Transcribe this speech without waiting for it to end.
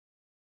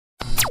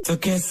तो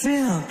कैसे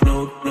आप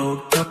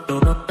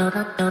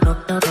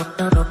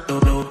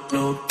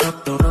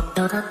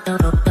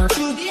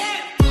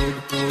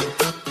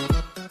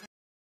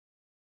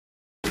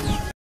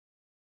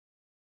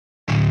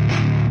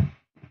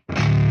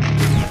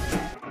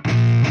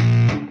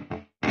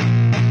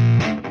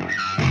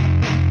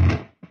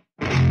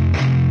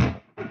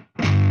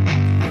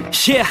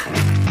Yeah,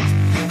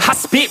 I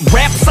spit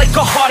raps like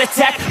a heart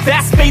attack,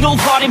 fast fatal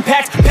heart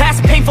impact,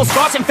 past painful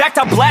scars. In fact,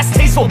 I blast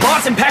tasteful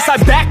bars and packs. I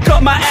back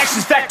up my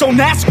actions, fact don't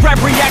ask, grab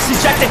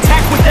reactions, jacked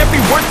attack with every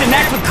word and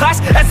act with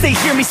class as they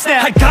hear me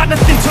snap. I got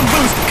nothing to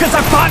lose, cause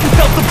I fought and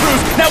felt the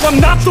bruise. Now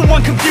I'm not the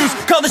one confused,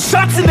 call the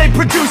shots and they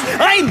produce.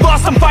 I ain't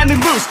lost, I'm finally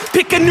loose,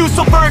 pick a new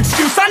silver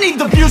excuse. I need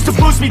the views to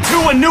boost me to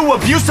a new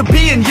abuse of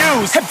being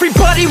used.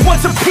 Everybody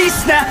wants a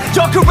piece now,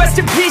 y'all can rest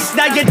in peace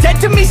now. You're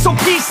dead to me, so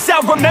peace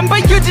out, remember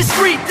you're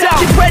discreet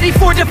out. Get ready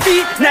for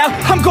defeat now,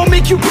 I'm gonna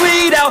make you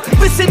bleed out.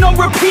 Listen on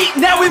repeat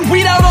now and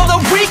weed out all the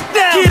weak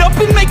now. Get up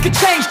and make a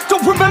change,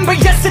 don't remember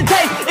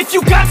yesterday. If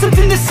you got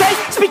something to say,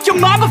 speak your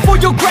mind before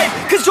your grave,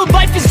 cause your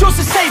life is yours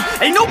to save.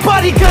 Ain't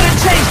nobody gonna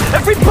change,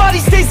 everybody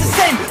stays the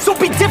same. So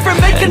be different,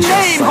 make a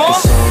name, like huh?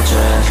 a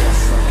soldier,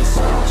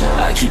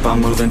 I keep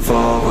on moving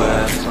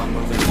forward,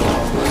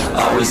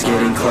 always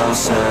getting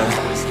closer.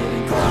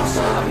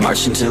 I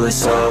march until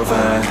it's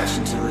over.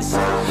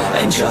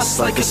 And just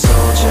like a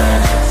soldier,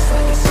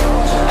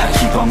 I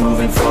keep on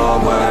moving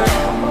forward,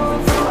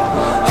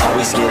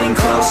 always getting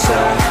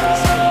closer.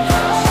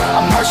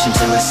 I march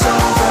until it's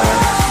over.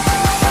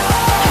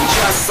 And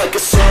just like a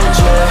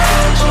soldier,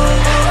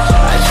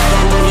 I keep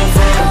on moving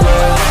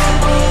forward,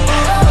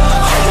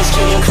 always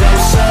getting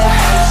closer.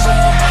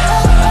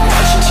 I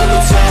march until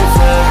it's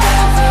over.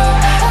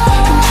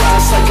 And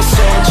just like a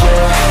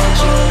soldier,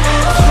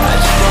 I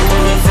keep on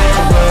moving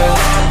forward,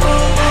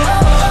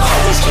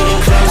 always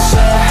getting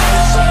closer.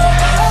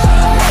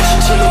 March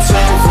until it's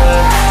over.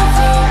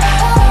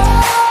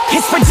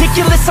 It's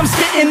ridiculous, I'm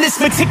spitting this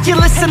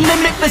meticulous and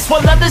limitless,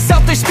 while others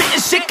out there spitting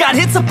shit got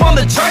hits up on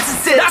the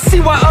charts and I see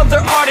why other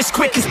artists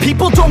quit, cause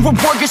people don't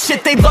reward good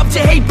shit. They love to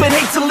hate but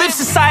hate to live.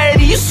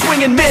 Society, you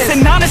swing and miss.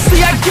 And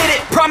honestly, I get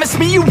it, promise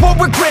me you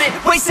won't regret it.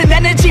 Wasting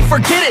energy,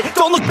 forget it,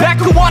 don't look back,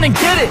 go on and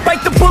get it.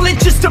 Bite the bullet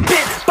just a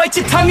bit, bite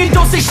your tongue and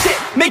don't say shit.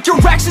 Make your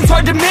actions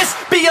hard to miss,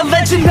 be a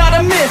legend, not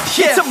a myth.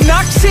 Yeah. It's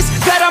obnoxious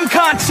that I'm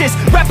conscious,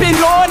 rapping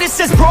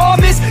honest as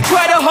promise.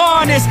 Try to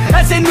harness,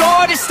 as an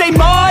artist, stay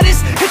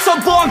modest. It's a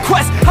long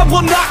quest, I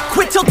will not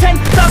quit till 10,000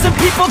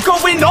 people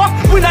going off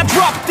when I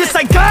drop this.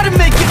 I gotta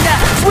make it now,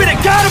 swear to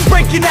God I'm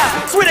breaking out,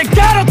 swear to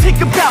God I'll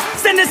take a bow,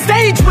 stand the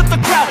stage with the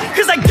crowd,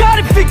 cause I got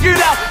it figured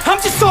out. I'm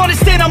just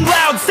honest and I'm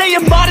loud,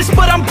 saying modest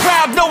but I'm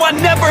proud. No, I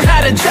never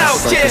had a doubt.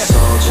 Just like a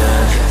soldier,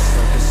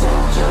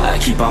 I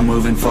keep on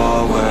moving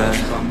forward,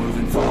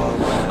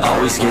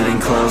 always getting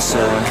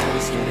closer.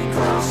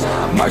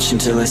 I march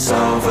until it's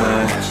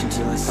over.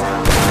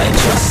 And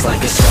just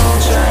like a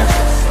soldier,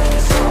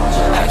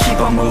 I keep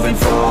on moving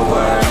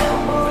forward,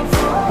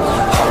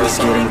 always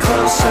getting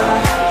closer.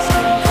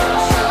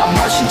 I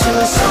march until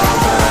it's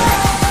over.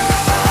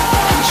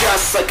 And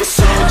just like a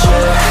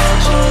soldier,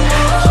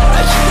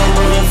 I keep on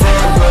moving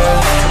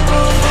forward,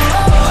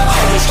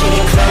 always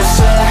getting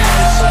closer.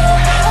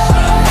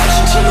 I march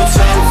until it's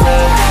over.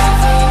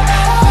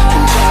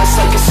 And just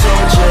like a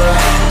soldier,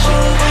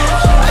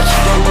 I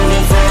keep on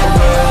moving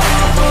forward,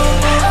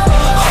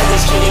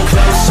 always getting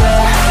closer.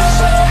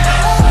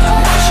 I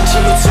march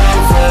until it's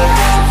over.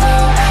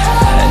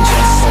 And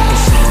just like a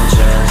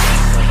soldier,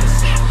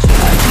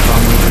 I keep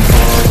on moving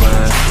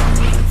forward,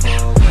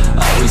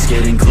 always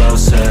getting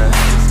closer.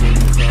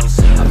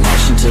 I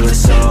march until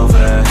it's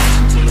over.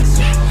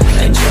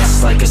 And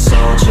just like a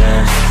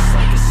soldier,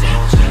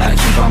 I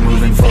keep on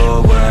moving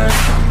forward,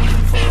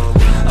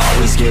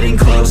 always getting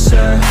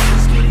closer.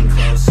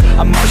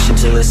 I march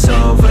until it's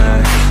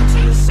over.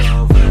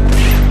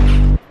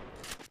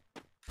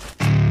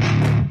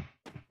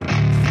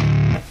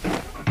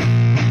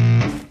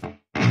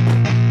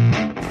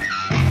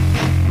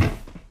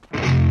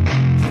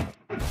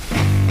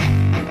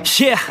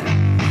 Yeah,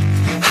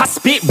 I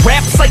spit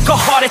raps like a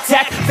heart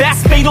attack,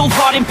 fast fatal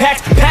heart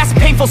impact, past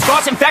painful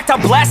scars. In fact, I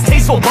blast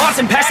tasteful bars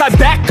and packs. I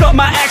back up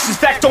my actions,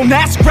 fact don't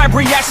ask, grab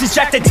reactions,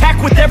 jacked attack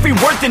with every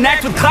word then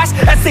act with class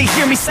as they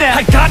hear me snap.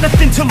 I got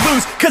nothing to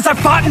lose, cause I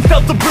fought and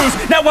felt the bruise.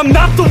 Now I'm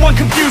not the one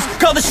confused,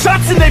 call the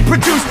shots and they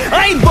produce.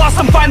 I ain't lost,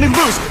 I'm finally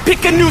loose,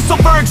 pick a new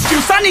silver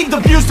excuse. I need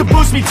the views to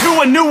boost me to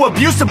a new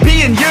abuse of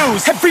being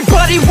used.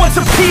 Everybody wants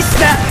a piece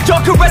now,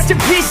 y'all can rest in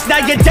peace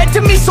now. You're dead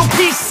to me, so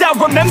peace out,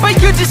 remember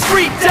you're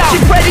discreet out.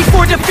 Get ready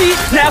for defeat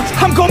now,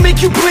 I'm gonna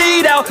make you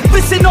bleed out.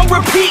 Listen on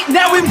repeat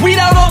now and weed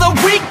out all the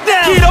weak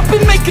now. Get up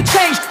and make a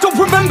change, don't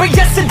remember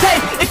yesterday.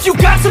 If you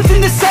got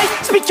something to say,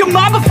 speak your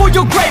mind before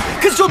your grave,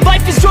 cause your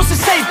life is yours to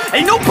save.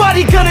 Ain't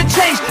nobody gonna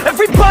change,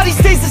 everybody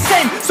stays the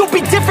same. So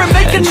be different,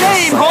 make a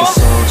name, like huh? a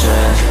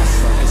soldier,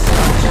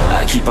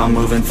 I keep on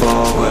moving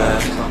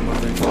forward,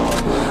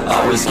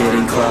 always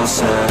getting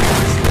closer.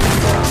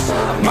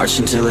 I march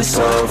until it's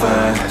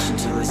over.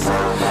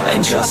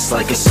 And just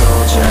like a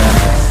soldier,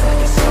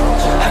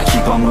 I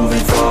keep on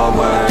moving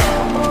forward,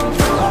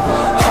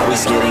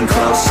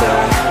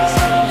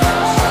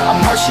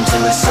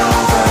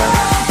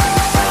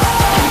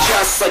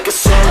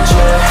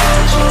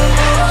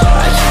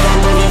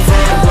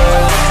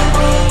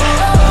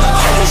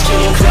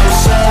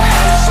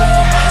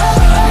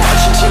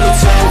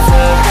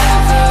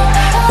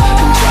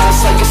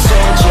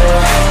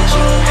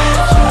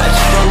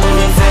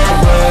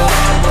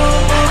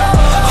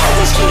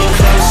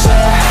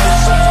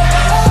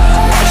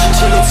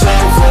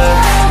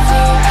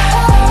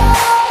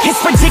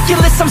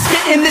 I'm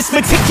spitting this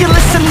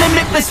meticulous and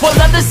limitless, while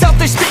others out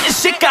there spitting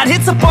shit got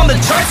hits up on the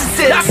charts and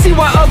shit. I see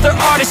why other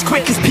artists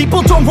quit, cause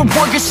people don't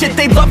reward good shit.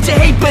 They love to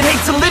hate but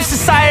hate to live.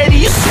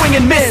 Society is swing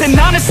and miss, and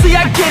honestly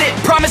I get it.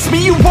 Promise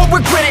me you won't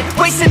regret it.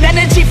 Wasting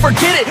energy,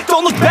 forget it.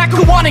 Don't look back,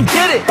 go on and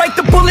get it. Bite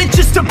the bullet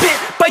just a bit,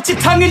 bite your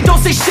tongue and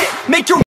don't say shit. Make your